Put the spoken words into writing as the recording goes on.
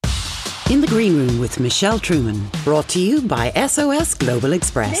In the Green Room with Michelle Truman, brought to you by SOS Global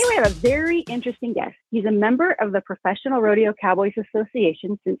Express. Today we have a very interesting guest. He's a member of the Professional Rodeo Cowboys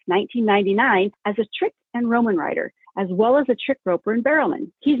Association since 1999 as a trick and Roman rider, as well as a trick roper and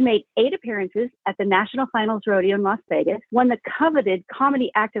barrelman. He's made 8 appearances at the National Finals Rodeo in Las Vegas, won the coveted Comedy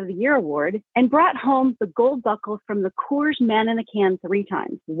Act of the Year award, and brought home the gold buckle from the Coors Man in a Can 3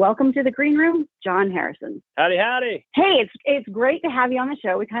 times. Welcome to the Green Room, John Harrison. Howdy, howdy. Hey, it's great to have you on the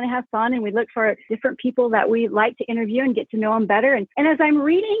show. We kind of have fun and we look for different people that we like to interview and get to know them better. And as I'm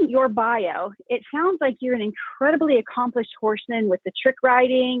reading your bio, it sounds like you're an incredibly accomplished horseman with the trick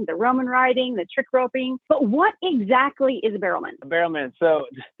riding, the Roman riding, the trick roping. But what exactly is a barrelman? A barrelman. So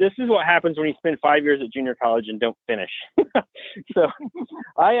this is what happens when you spend 5 years at junior college and don't finish. So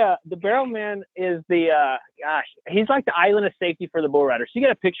the barrelman is he's like the island of safety for the bull rider. So you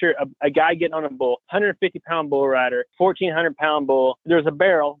get a picture of a guy getting on a bull, 150-pound bull rider, 1,400-pound bull. There's a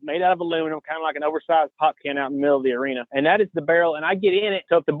barrel made out of aluminum, kind of like an oversized pop can out in the middle of the arena. And that is the barrel. And I get in it.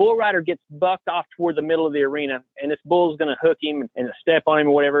 So if the bull rider gets bucked off toward the middle of the arena and this bull's going to hook him and step on him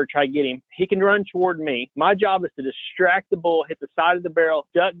or whatever, try to get him, he can run toward me. My job is to distract the bull, hit the side of the barrel,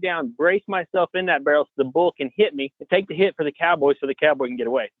 duck down, brace myself in that barrel so the bull can hit me and take the hit for the cowboy so the cowboy can get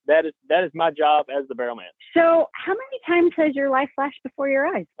away. That is my job as the barrelman. So how many times has your life flashed before your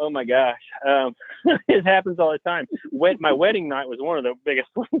eyes? Oh my gosh. It happens all the time. My wedding night was one of the biggest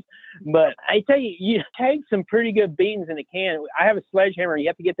ones. But I tell you, you take some pretty good beatings in the can. I have a sledgehammer and you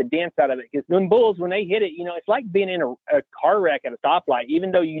have to get the dents out of it because when bulls, when they hit it, it's like being in a car wreck at a stoplight,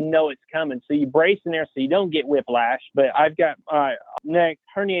 even though you know it's coming. So you brace in there so you don't get whiplash. But I've got neck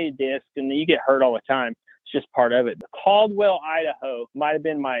herniated disc and you get hurt all the time. Just part of it. Caldwell, Idaho might have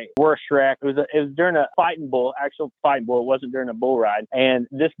been my worst wreck. It was during a actual fighting bull. It wasn't during a bull ride. And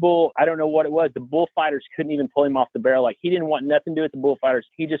this bull, I don't know what it was. The bullfighters couldn't even pull him off the barrel. Like he didn't want nothing to do with the bullfighters.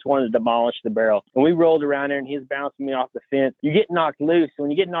 He just wanted to demolish the barrel. And we rolled around there and he was bouncing me off the fence. You get knocked loose. And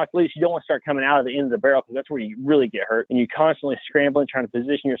when you get knocked loose, you don't want to start coming out of the end of the barrel because that's where you really get hurt. And you're constantly scrambling, trying to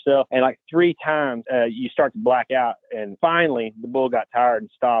position yourself. And like 3 times, you start to black out. And finally, the bull got tired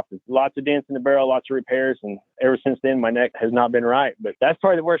and stopped. There's lots of dents in the barrel, lots of repairs. And ever since then, my neck has not been right. But that's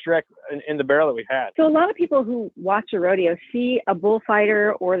probably the worst wreck in the barrel that we've had. So a lot of people who watch a rodeo see a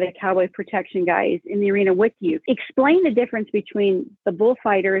bullfighter or the cowboy protection guys in the arena with you. Explain the difference between the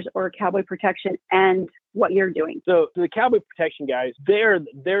bullfighters or cowboy protection and what you're doing. So the cowboy protection guys,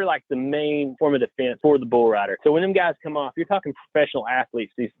 they're like the main form of defense for the bull rider. So when them guys come off, you're talking professional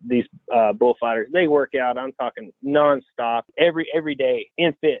athletes, these bullfighters, they work out. I'm talking nonstop every day,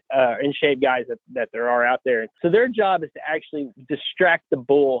 in shape guys that there are out there. So their job is to actually distract the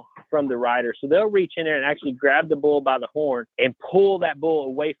bull from the rider. So they'll reach in there and actually grab the bull by the horn and pull that bull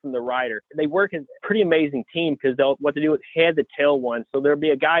away from the rider. They work as a pretty amazing team because what they do is head the tail one. So there'll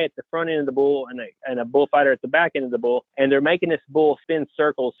be a guy at the front end of the bull and a bullfighter at the back end of the bull, and they're making this bull spin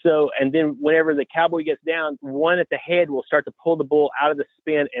circles. So, and then whenever the cowboy gets down, one at the head will start to pull the bull out of the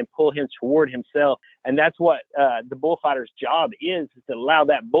spin and pull him toward himself. And that's what the bullfighter's job is to allow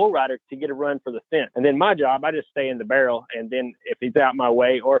that bull rider to get a run for the fence. And then my job, I just stay in the barrel. And then if he's out my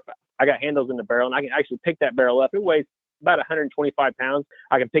way, or if I got handles in the barrel and I can actually pick that barrel up, it weighs about 125 pounds.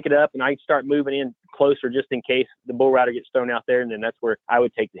 I can pick it up and I can start moving in closer just in case the bull rider gets thrown out there. And then that's where I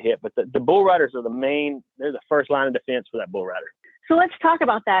would take the hit. But the bull riders are they're the first line of defense for that bull rider. So let's talk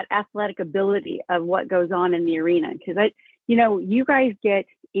about that athletic ability of what goes on in the arena. Because you guys get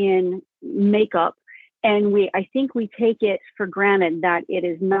in makeup and I think we take it for granted that it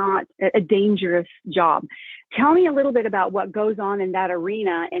is not a dangerous job. Tell me a little bit about what goes on in that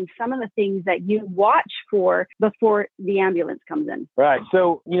arena and some of the things that you watch for before the ambulance comes in. Right.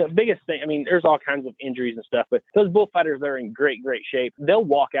 So, biggest thing, there's all kinds of injuries and stuff, but those bullfighters are in great shape. They'll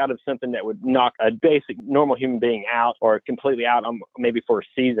walk out of something that would knock a basic normal human being out or completely out maybe for a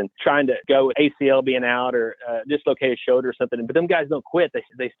season, trying to go with ACL being out or dislocated shoulder or something. But them guys don't quit.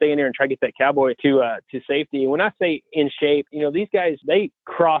 They stay in there and try to get that cowboy to safety. And when I say in shape, these guys, they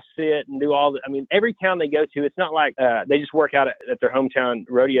CrossFit and do every town they go to, it's not like they just work out at their hometown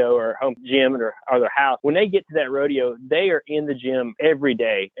rodeo or home gym or their house. When they get to that rodeo, they are in the gym every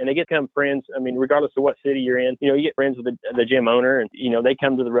day and they get to become friends. Regardless of what city you're in, you get friends with the gym owner and, they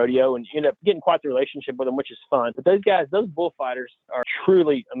come to the rodeo and you end up getting quite the relationship with them, which is fun. But those guys, those bullfighters are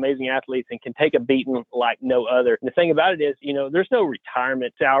truly amazing athletes and can take a beating like no other. And the thing about it is, there's no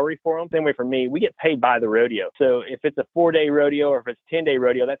retirement salary for them. Same way for me, we get paid by the rodeo. So if it's a 4-day rodeo or if it's a 10-day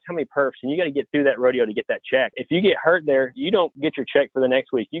rodeo, that's how many perfs. And you got to get through that rodeo to get that check. If you get hurt there, you don't get your check for the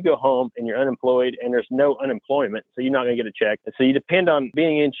next week. You go home and you're unemployed and there's no unemployment. So you're not going to get a check. And so you depend on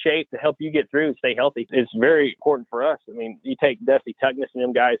being in shape to help you get through and stay healthy. It's very important for us. I mean, you take Dusty Tuckness and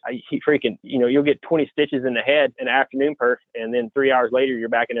them guys, he freaking, you'll get 20 stitches in the head in afternoon perf. And then 3 hours later, you're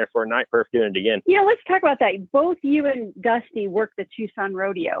back in there for a night perf doing it again. Let's talk about that. Both you and Dusty worked the Tucson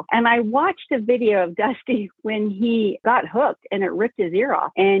Rodeo. And I watched a video of Dusty when he got hooked and it ripped his ear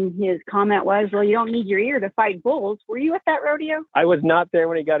off. And his comment was, well, you don't need your ear to fight bulls. Were you at that rodeo? I was not there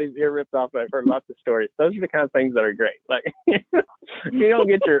when he got his ear ripped off, but I've heard lots of stories. Those are the kind of things that are great. Like, you don't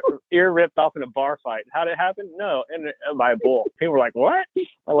get your ear ripped off in a bar fight. How did it happen? No, by a bull. People were like, what?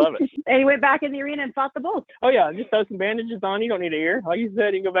 I love it. And he went back in the arena and fought the bulls. Oh, yeah. Just throw some bandages on. You don't need an ear. Like you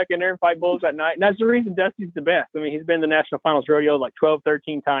said, you can go back in there and fight bulls at night. And that's the reason Dusty's the best. I mean, he's been to the National Finals Rodeo like 12,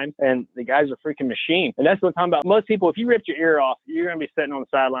 13 times, and the guy's a freaking machine. And that's what I'm talking about. Most people, if you ripped your ear off, you're going to be sitting on the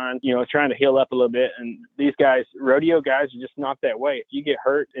sideline, trying to heal up a little bit. And these guys, rodeo guys, are just not that way. If you get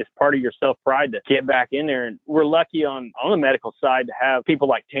hurt, it's part of your self-pride to get back in there. And we're lucky on the medical side to have people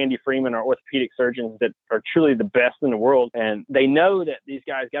like Tandy Freeman, our orthopedic surgeons, that are truly the best in the world. And they know that these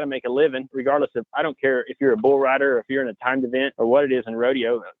guys got to make a living, regardless of, I don't care if you're a bull rider or if you're in a timed event or what it is in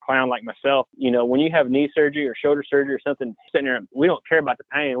rodeo, a clown like myself. When you have knee surgery or shoulder surgery or something, sitting there, we don't care about the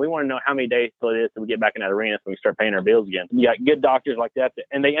pain. We want to know how many days till it is till we get back in that arena so we start paying our bills again. You got good doctors like that,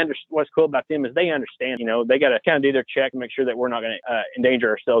 and they understand. What's cool about them is they understand. They got to kind of do their check and make sure that we're not going to endanger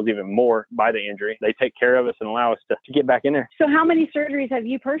ourselves even more by the injury. They take care of us and allow us to get back in there. So how many surgeries have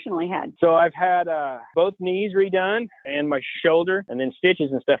you personally had? So I've had both knees redone and my shoulder, and then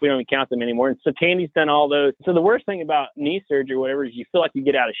stitches and stuff. We don't even count them anymore. And so Tandy's done all those. So the worst thing about knee surgery or whatever is you feel like you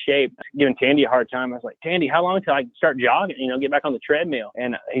get out of shape. Giving Tandy a hard time. I was like, Tandy, how long until I can start jogging, get back on the treadmill?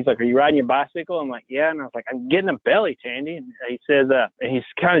 And he's like, are you riding your bicycle? I'm like, yeah. And I was like, I'm getting a belly, Tandy. And he says, and he's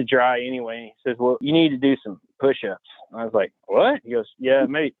kind of dry anyway. He says, well, you need to do some push-ups. I was like, what? He goes, yeah,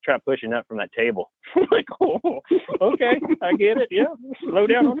 maybe try pushing up from that table. I'm like, oh, okay, I get it. Yeah, slow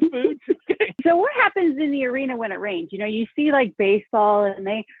down on the food. Okay. So what happens in the arena when it rains? You see like baseball and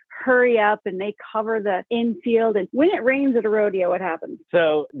they hurry up and they cover the infield. And when it rains at a rodeo, what happens?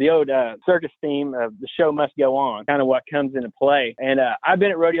 So the old circus theme of the show must go on, kind of what comes into play. And I've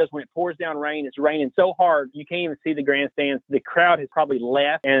been at rodeos when it pours down rain. It's raining so hard, you can't even see the grandstands. The crowd has probably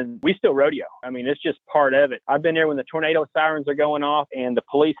left and we still rodeo. I mean, it's just part of it. I've been there when the tornado sirens are going off and the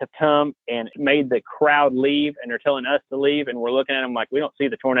police have come and made the crowd leave and they're telling us to leave. And we're looking at them like, we don't see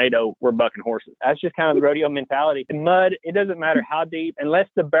the tornado. We're bucking horses. That's just kind of the rodeo mentality. The mud, it doesn't matter how deep, unless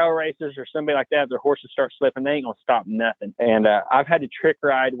the barrel racers or somebody like that, their horses start slipping, they ain't gonna stop nothing. And I've had to trick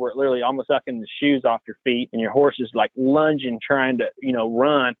ride where it literally almost sucking the shoes off your feet and your horse is like lunging, trying to,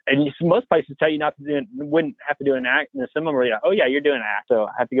 run. And most places tell you not to do it, wouldn't have to do an act. And some of them are like, oh yeah, you're doing an act. So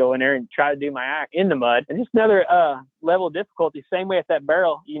I have to go in there and try to do my act in the mud. And just another level of difficulty, same way at that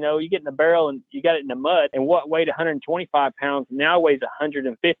barrel, you get in the barrel and you got it in the mud, and what weighed 125 pounds now weighs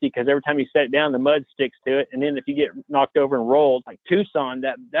 150 because every time you set it down, the mud sticks to it. And then if you get knocked over and rolled, like Tucson,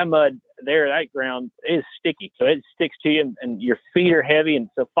 that mud there, that ground is sticky. So it sticks to you and your feet are heavy. And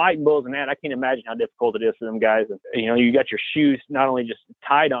so fighting bulls and that, I can't imagine how difficult it is for them guys. And, you got your shoes not only just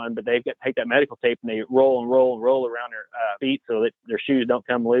tied on, but they've got to take that medical tape and they roll and roll and roll around their feet so that their shoes don't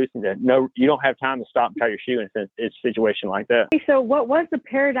come loose. And no, you don't have time to stop and tie your shoe in a situation like that. So what was the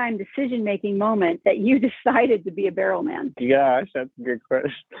paradigm decision-making moment that you decided to be a barrel man? Gosh, that's a good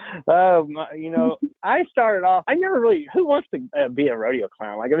question. I started off, I never really, who wants to be a rodeo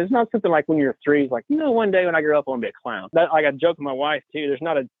clown? Like, if it's not something like when you're 3, it's like, one day when I grow up, I want to be a clown. Like I joke with my wife too, there's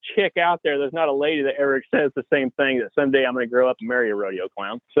not a chick out there's not a lady that ever says the same thing, that someday I'm going to grow up and marry a rodeo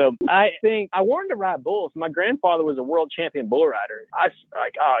clown. So I think I wanted to ride bulls. My grandfather was a world champion bull rider. I was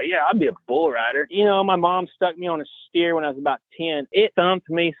like, oh yeah, I'd be a bull rider. My mom stuck me on a steer when I was about 10. It thumped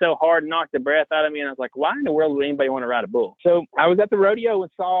me so hard, knocked the breath out of me. And I was like, why in the world would anybody want to ride a bull? So I was at the rodeo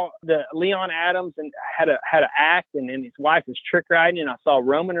and saw the Leon Adams and had an act, and then his wife was trick riding, and I saw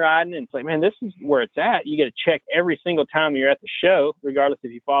Roman riding, and it's like, man, this is where it's at. You get to check every single time you're at the show, regardless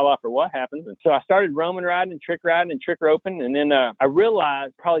if you fall off or what happens. And so I started Roman riding and trick roping. And then I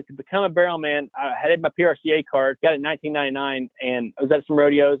realized probably to become a barrel man, I had my PRCA card, got it in 1999, and I was at some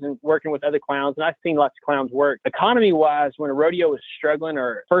rodeos and working with other clowns, and I've seen lots of clowns work. Economy wise, when a rodeo was struggling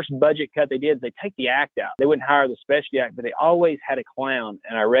or first budget cut they did, they take the act out. They wouldn't hire the specialty act, but they always had a clown.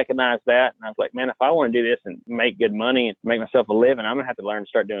 And I recognized that. And I was like, man, if I want to do this and make good money and make myself a living, I'm going to have to learn to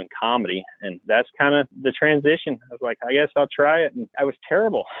start doing comedy. comedy. And that's kind of the transition. I was like, I guess I'll try it. And I was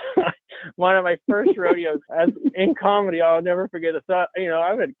terrible. One of my first rodeos in comedy, I'll never forget it. So,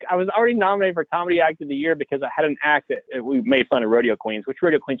 I was already nominated for Comedy Act of the Year because I had an act that we made fun of rodeo queens, which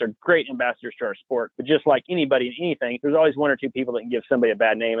rodeo queens are great ambassadors to our sport. But just like anybody in anything, there's always one or two people that can give somebody a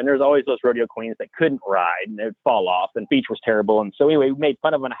bad name. And there's always those rodeo queens that couldn't ride and they'd fall off and speech was terrible. And so anyway, we made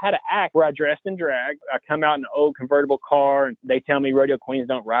fun of them. And I had an act where I dressed in drag. I come out in an old convertible car and they tell me rodeo queens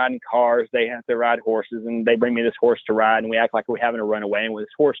don't ride in cars. They have to ride horses, and they bring me this horse to ride and we act like we're having a runaway. And when this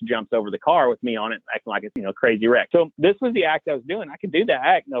horse jumps over the car with me on it, acting like it's, crazy wreck. So this was the act I was doing. I could do that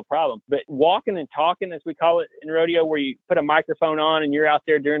act, no problem. But walking and talking, as we call it in rodeo, where you put a microphone on and you're out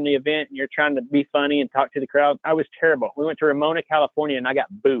there during the event and you're trying to be funny and talk to the crowd, I was terrible. We went to Ramona, California, and I got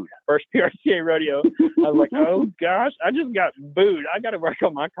booed. First PRCA rodeo. I was like, oh gosh, I just got booed. I got to work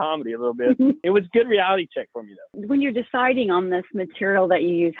on my comedy a little bit. It was a good reality check for me, though. When you're deciding on this material that you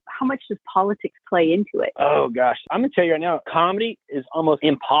use, how much does politics play into it? Oh gosh, I'm going to tell you right now, comedy is almost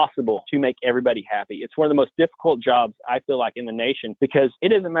impossible to make everybody happy. It's one of the most difficult jobs, I feel like, in the nation, because it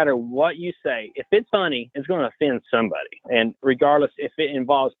doesn't matter what you say. If it's funny, it's going to offend somebody. And regardless if it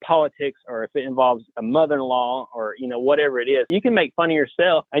involves politics or if it involves a mother-in-law or, whatever it is, you can make fun of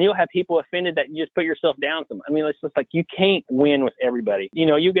yourself and you'll have people offended that you just put yourself down some. I mean, it's just like you can't win with everybody.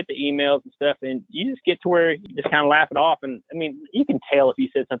 You get the emails and stuff and you just get to where you just kind of laugh it off. And I mean, you can tell if you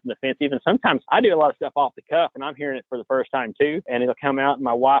said something offensive. And sometimes I do a lot of stuff off the cuff and I'm hearing it for the first time too. And it'll come out and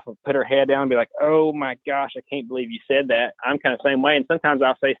my wife will put her head down and be like, oh my gosh, I can't believe you said that. I'm kind of the same way. And sometimes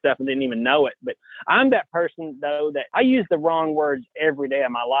I'll say stuff and didn't even know it. But I'm that person, though, that I use the wrong words every day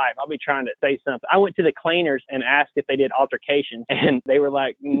of my life. I'll be trying to say something. I went to the cleaners and asked if they did altercations, and they were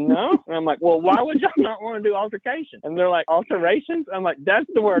like, no. And I'm like, well, why would y'all not want to do altercations? And they're like, alterations? I'm like, that's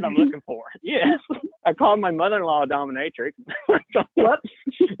the word I'm looking for. Yes. I called my mother-in-law a dominatrix. Whoops.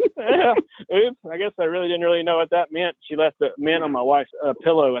 Yeah. Oops. I guess I really didn't know what that meant. She left the mint on my wife's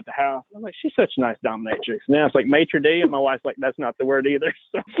pillow at the house. I'm like, she's such a nice dominatrix. Now it's like maitre d', and my wife's like, that's not the word either.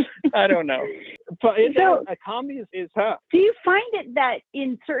 So I don't know. But a comedy is tough. Do you find it that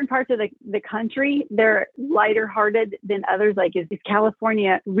in certain parts of the country, they're lighter hearted than others? Like, is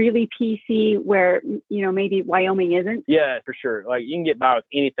California really PC where, maybe Wyoming isn't? Yeah, for sure. Like, you can get by with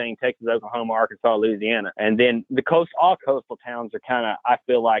anything, Texas, Oklahoma, Arkansas, Louisiana. And then all coastal towns are kind of, I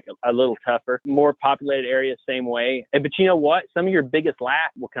feel like, a little tougher. More populated areas, same way. But you know what? Some of your biggest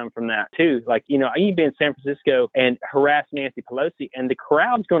laughs will come from that too. Like, you can be in San Francisco and harass Nancy Pelosi and the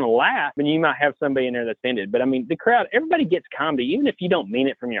crowd's going to laugh, and you might have somebody in there that's offended. But I mean, the crowd, everybody gets comedy, even if you don't mean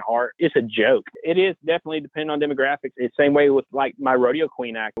it from your heart. It's a joke. It is definitely depending on demographics. It's the same way with like my rodeo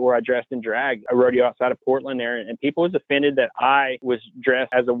queen act where I dressed in drag, a rodeo outside of Portland there, and people was offended that I was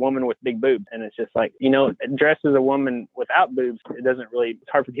dressed as a woman with big boobs. And it's just like, dressed as a woman without boobs, it's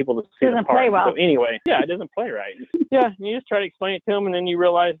hard for people to see. It doesn't play well. So anyway, yeah, it doesn't play right. Yeah, you just try to explain it to them, and then you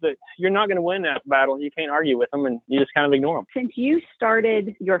realize that you're not going to win that battle. You can't argue with them, and you just kind of ignore them. Since you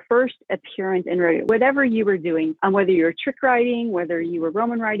started your first appearance in rodeo, whatever you were doing, whether you were trick riding, whether you were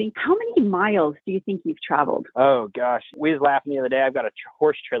Roman riding, how many miles do you think you've traveled? Oh, gosh. We was laughing the other day. I've got a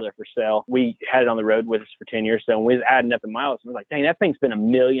horse trailer for sale. We had it on the road with us for 10 years. So when we was adding up the miles, we were like, dang, that thing's been 1.5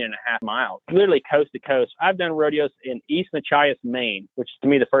 million miles, literally coast to coast. I've done rodeos in East Machias, Maine, which is to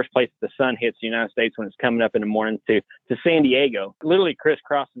me the first place the sun hits the United States when it's coming up in the morning, to San Diego, literally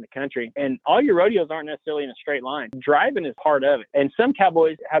crisscrossing the country. And all your rodeos aren't necessarily in a straight line. Driving is part of it. And some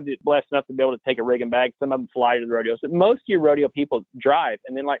cowboys have the blessed enough to be able to take a rig and bag. Some of them fly to the rodeos. But most of your rodeo people drive.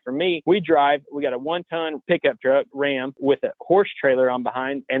 And then like for me, we drive. We got a 1-ton pickup truck, Ram, with a horse trailer on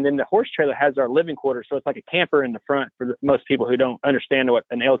behind. And then the horse trailer has our living quarters. So it's like a camper in the front for most people who don't understand what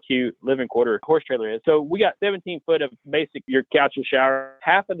an LQ living quarter horse trailer is. So we got 17 foot of basic, your couch and shower.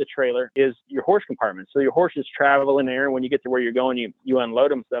 Half of the trailer is your horse compartment. So your horses travel in there. When you get to where you're going, you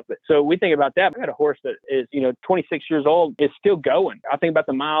unload them and stuff. But so we think about that. I got a horse that is, 26 years old, is still going. I think about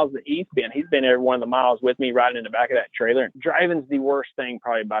the miles that he's been. He's been every one of the miles with me riding in the back of that trailer. Driving's the worst thing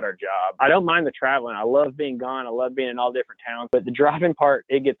probably about our job. I don't mind the traveling. I love being gone. I love being in all different towns. But the driving part,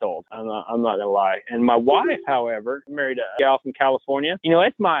 it gets old. I'm not gonna lie. And my wife, however, married a gal from California.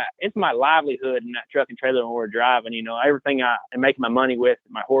 It's my livelihood in that truck and trailer when we're driving. Everything I am making my money with,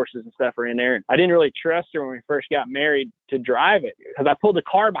 my horses and stuff are in there. I didn't really trust her when we first got married to drive it because I pulled the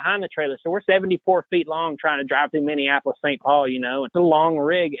car behind the trailer. So we're 74 feet long trying to drive through Minneapolis, St. Paul, you know. It's a long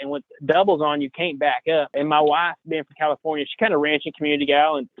rig, and with doubles on, you can't back up. And my wife, being from California, she's kind of ranching community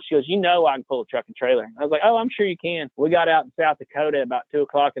gal, and she goes, you know I can pull a truck and trailer. I was like, oh, I'm sure you can. We got out in South Dakota at about 2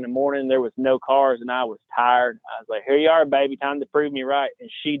 o'clock in the morning. There was no cars, and I was tired. I was like, here you are, baby, time to prove me right. And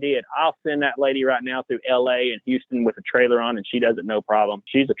she did. I'll send that lady right now through L.A. and Houston with a trailer on, and she does it no problem.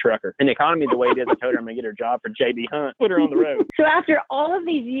 She's a trucker. And the economy the way it is, I told her I'm going to get her a job for J.B. Hunt, put her on the road. So after all of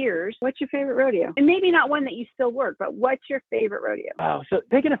these years, what's your favorite rodeo? And maybe not one that you still work, but what's your favorite rodeo? Oh, so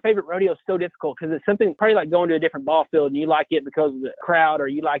picking a favorite rodeo is so difficult because it's something probably like going to a different ball field and you like it because of the crowd or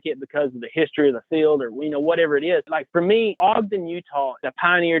you like it because of the history of the field or, you know, whatever it is. Like for me, Ogden, Utah, the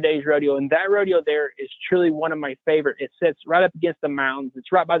Pioneer Days Rodeo, and that rodeo there is truly one of my favorite. It sits right up against the mountains.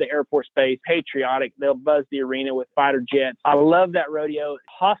 It's right by the Air Force Base, patriotic. They'll buzz the arena with fighter jets. I love that rodeo.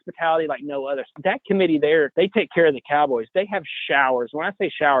 Hospitality like no other. That committee there, they take care of the cowboys. They have showers. When I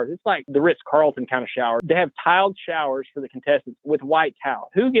say showers, it's like the Ritz-Carlton kind of shower. They have tiled showers for the contestants with white towels.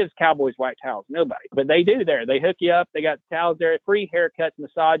 Who gives cowboys white towels? Nobody. But they do there. They hook you up. They got towels there, free haircuts,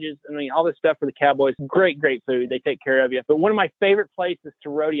 massages. I mean, all this stuff for the cowboys. Great, great food. They take care of you. But one of my favorite places to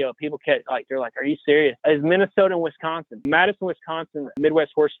rodeo, people catch, like, they're like, are you serious? Is Minnesota and Wisconsin. Madison, Wisconsin,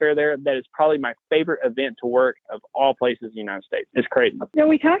 Midwest Horse Fair there. That is probably my favorite event to work of all places in the United States. It's crazy. So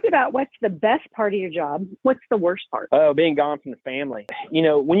we talked about what's the best part of your job. What's the worst part? Oh, being gone from the family. You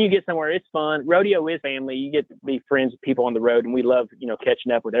know, when you get somewhere, it's fun. Rodeo is family. You get to be friends with people on the road, and we love, you know,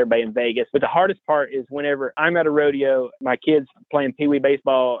 catching up with everybody in Vegas. But the hardest part is whenever I'm at a rodeo, my kid's playing Pee Wee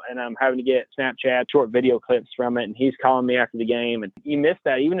baseball, and I'm having to get Snapchat short video clips from it, and he's calling me after the game. And you miss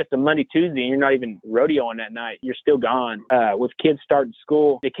that. Even if it's a Monday, Tuesday, and you're not even rodeoing that night, you're still gone. With kids starting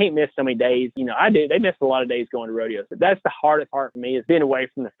school, they can't miss so many days. You know, I do. They miss a lot of days going to rodeos. But that's the hardest part for me is being away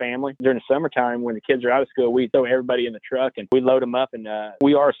from the family. During the summertime, when the kids are out of school, we throw everybody in the truck, and we load them up, and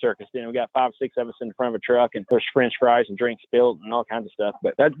we are a circus. You know, we got 5 or 6 of us in the front of a truck, and there's French fries and drinks spilled and all kinds of stuff.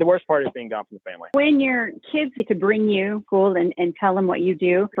 But that's the worst part is being gone from the family. When your kids get to bring you cool and tell them what you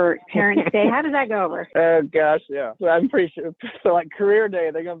do for Parents' Day, how does that go over? Oh, gosh, yeah. So I'm pretty sure. So, like, career day,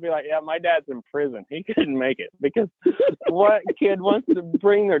 they're going to be like, yeah, my dad's in prison. He couldn't make it because what kid wants to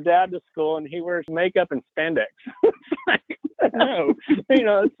bring their dad to school and he wears makeup and spandex? No. You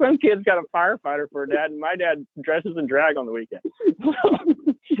know, some kid's got a firefighter for a dad, and my dad dresses in drag on the weekend.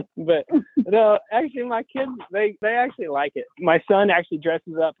 But no, actually, my kids, they actually like it. My son actually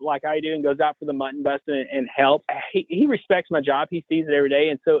dresses up like I do and goes out for the mutton busting and helps. He respects my job. He sees it every day.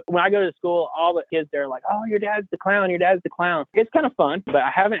 And so when I go to school, all the kids there are like, oh, your dad's the clown. Your dad's the clown. It's kind of fun, but I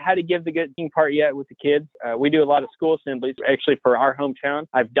haven't had to give the good part yet with the kids. We do a lot of school assemblies. Actually, for our hometown,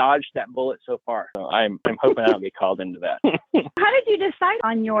 I've dodged that bullet so far. So I'm hoping I don't get called into that. How did you decide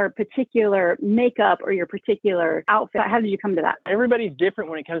on your particular makeup or your particular outfit? How did you come to that? Everybody's different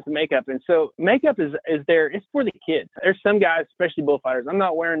when it comes to makeup. And so makeup is there. It's for the kids. There's some guys, especially bullfighters, I'm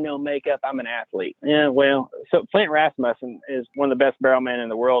not wearing no makeup. I'm an athlete. Yeah, well, so Flint Rasmussen is one of the best barrel men in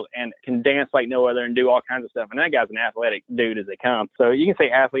the world and can dance like no other and do all kinds of stuff. And that guy's an athletic dude as they come. So you can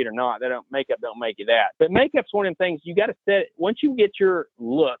say athlete or not. Makeup don't make you that. But makeup's one of the things you got to set. Once you get your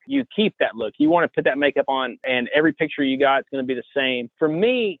look, you keep that look. You want to put that makeup on, and every picture you got is going to be the same. For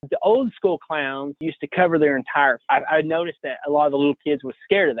me, the old school clowns used to cover their entire. I noticed that a lot of the little kids was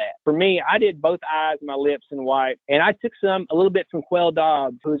scared of that. For me, I did both eyes, my lips in white, and I took a little bit from Quail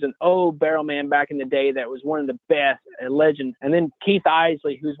Dobbs, who's an old barrel man back in the day that was one of the best, a legend, and then Keith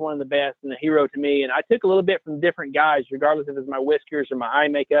Isley, who's one of the best and a hero to me. And I took a little bit from different guys, regardless if it's my whiskers or my eye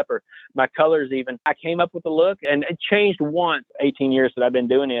makeup or my colors even. I came up with a look, and it changed once. 18 years that I've been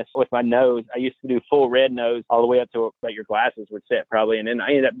doing this with my nose. I used to do full red nose all the way up to about your glasses would set probably, and then I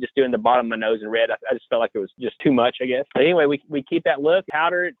ended up just doing the bottom of my nose in red. I just felt like it was just too much, I guess. But anyway, we keep that look,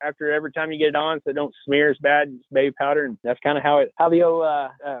 powder it after every time you get it on so it don't smear as bad, just baby powder, and that's kind of how the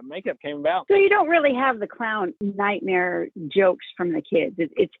old makeup came about. So you don't really have the clown nightmare jokes from the kids.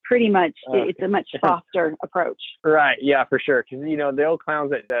 It's pretty much, it's a much softer approach. Right, yeah, for sure. Because, you know, the old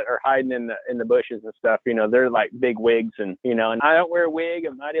clowns that are hiding in the bushes and stuff, you know, they're like big wigs, and, you know, and I don't wear a wig,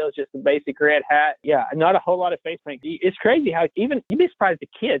 and my deal is just a basic red hat. Yeah, not a whole lot of face paint. It's crazy how even, you'd be surprised the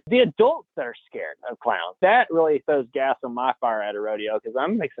kids, the adults that are scared of clowns. That really throws gas on my fire at a rodeo, because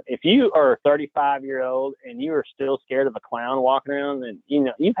if you are a 35-year-old and you are still scared of a clown walking around, and, you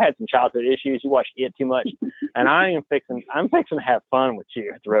know, you've had some childhood issues, you watch It too much, and I'm fixing to have fun with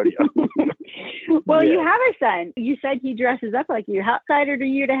you at the rodeo. Well, yeah. You have a son. You said he dresses up like you. How excited are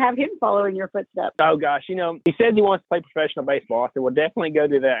you to have him follow in your footsteps? Oh, gosh. You know, he said he wants to play professional baseball. I said, well, definitely go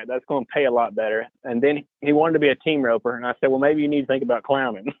do that. That's going to pay a lot better. And then he wanted to be a team roper. And I said, well, maybe you need to think about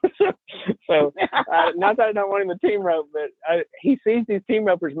clowning. So not that I don't want him to team rope, but he sees these team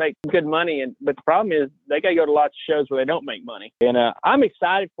ropers make good money. But the problem is they got to go to lots of shows where they don't make money. And I'm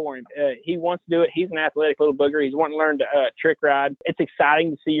excited for him. He wants to do it. He's an athletic little booger. He's wanting to learn to trick ride. It's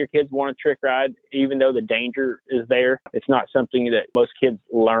exciting to see your kids want to trick ride, even though the danger is there. It's not something that most kids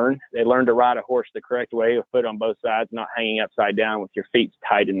learn. They learn to ride a horse the correct way, with foot on both sides, not hanging upside down with your feet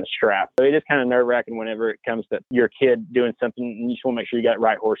tied in the strap. So it is kind of nerve-wracking whenever it comes to your kid doing something, and you just want to make sure you got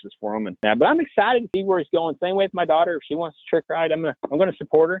right horses for them. But I'm excited to see where he's going. Same way with my daughter. If she wants to trick ride, I'm going to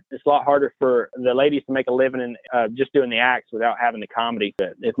support her. It's a lot harder for the ladies to make a living in just doing the acts without having the comedy.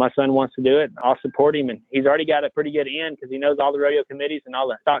 But if my son wants to do it, I'll support him. And he's already got a pretty good in because he knows all the rodeo committees and all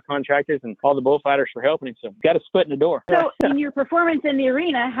the stock contractors and all the bullfighters for helping him. So he's got a foot in the door. So in your performance in the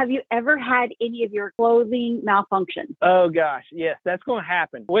arena, have you ever had any of your clothing malfunction? Oh, gosh. Yes, that's going to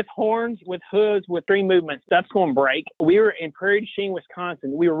happen. With horns, with hooves, with three movements, that's going to break. We were in Prairie du Chien,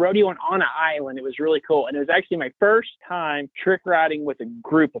 Wisconsin. We were rodeoing on an island. It was really cool. And it was actually my first time trick riding with a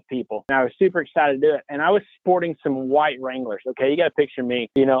group of people. And I was super excited to do it. And I was sporting some white Wranglers. Okay, you got to picture me.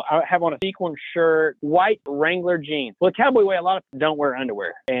 You know, I have on a sequin shirt, white Wrangler jeans. Well, cowboy way, a lot of people don't wear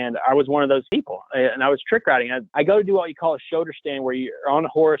underwear. And I was one of those people. And I was trick riding. I go to do what you call a shoulder stand, where you're on a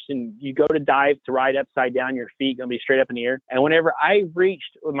horse and you go to dive to ride upside down, your feet going to be straight up in the air. And whenever I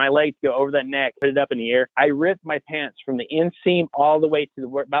reached with my leg to go over that neck, put it up in the air, I ripped my pants from the inseam all the way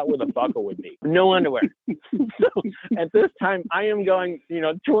to about where the buckle would be. No underwear. So at this time, I am going,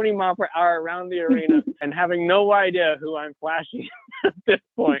 20 miles per hour around the arena and having no idea who I'm flashing at this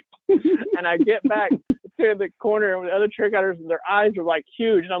point. And I get back to the corner with the other trick riders, and their eyes were like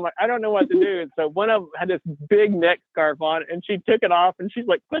huge. And I'm like, I don't know what to do. And so one of them had this big neck scarf on, and she took it off, and she's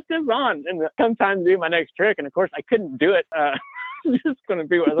like, put this on. And come time to do my next trick. And of course, I couldn't do it. Just going to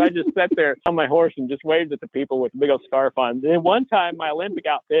be as I just sat there on my horse and just waved at the people with the big old scarf on. Then one time my Olympic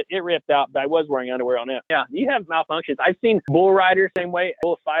outfit, it ripped out, but I was wearing underwear on it. Yeah, you have malfunctions. I've seen bull riders same way.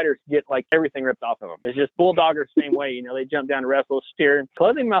 Bullfighters get like everything ripped off of them. It's just bulldoggers same way. They jump down to wrestle, steer.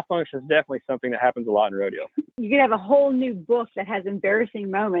 Clothing malfunction is definitely something that happens a lot in rodeo. You could have a whole new book that has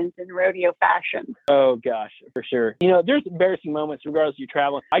embarrassing moments in rodeo fashion. Oh gosh, for sure. There's embarrassing moments regardless of you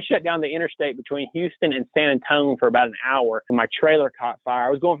traveling. I shut down the interstate between Houston and San Antonio for about an hour, and my trailer caught fire. I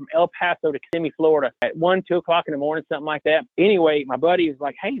was going from El Paso to Kissimmee, Florida at 1, 2 o'clock in the morning, something like that. Anyway, my buddy was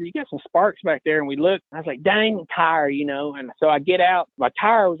like, hey, you got some sparks back there? And we looked. I was like, dang, tire, And so I get out. My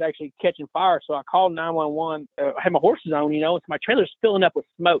tire was actually catching fire. So I called 911. I had my horses on, and so my trailer's filling up with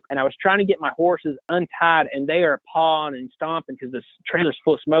smoke. And I was trying to get my horses untied, and they are pawing and stomping because the trailer's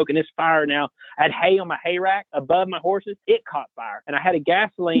full of smoke. And this fire now, I had hay on my hay rack above my horses. It caught fire. And I had a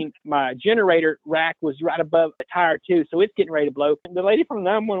gasoline. My generator rack was right above the tire too. So it's getting ready to blow. The lady from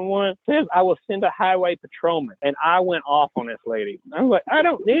 911 says, I will send a highway patrolman. And I went off on this lady. I'm like, I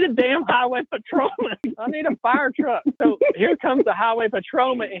don't need a damn highway patrolman. I need a fire truck. So here comes the highway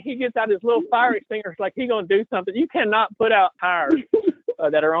patrolman, and he gets out his little fire extinguisher like he's going to do something. You cannot put out tires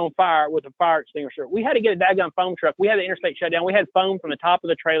that are on fire with a fire extinguisher. We had to get a daggone foam truck. We had the interstate shut down. We had foam from the top of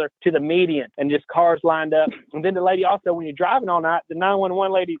the trailer to the median and just cars lined up. And then the lady also, when you're driving all night, the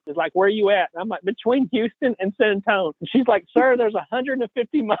 911 lady is like, where are you at? And I'm like, between Houston and San Antonio. And she's like, sir, there's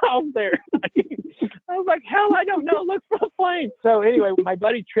 150 miles there. I was like, hell, I don't know. Look for a plane. So anyway, my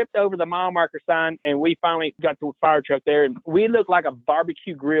buddy tripped over the mile marker sign, and we finally got the fire truck there. And we looked like a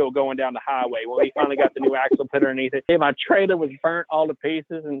barbecue grill going down the highway when we finally got the new axle put underneath it. And my trailer was burnt all to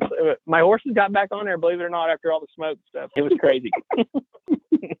pieces. And my horses got back on there, believe it or not, after all the smoke stuff. It was crazy.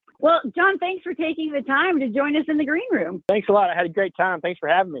 Well, John, thanks for taking the time to join us in the green room. Thanks a lot. I had a great time. Thanks for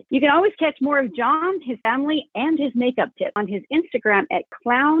having me. You can always catch more of John, his family, and his makeup tips on his Instagram at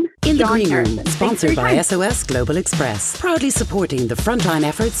Clown In the John Green Room, Harrison. sponsored by SOS Global Express, proudly supporting the frontline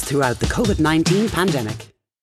efforts throughout the COVID-19 pandemic.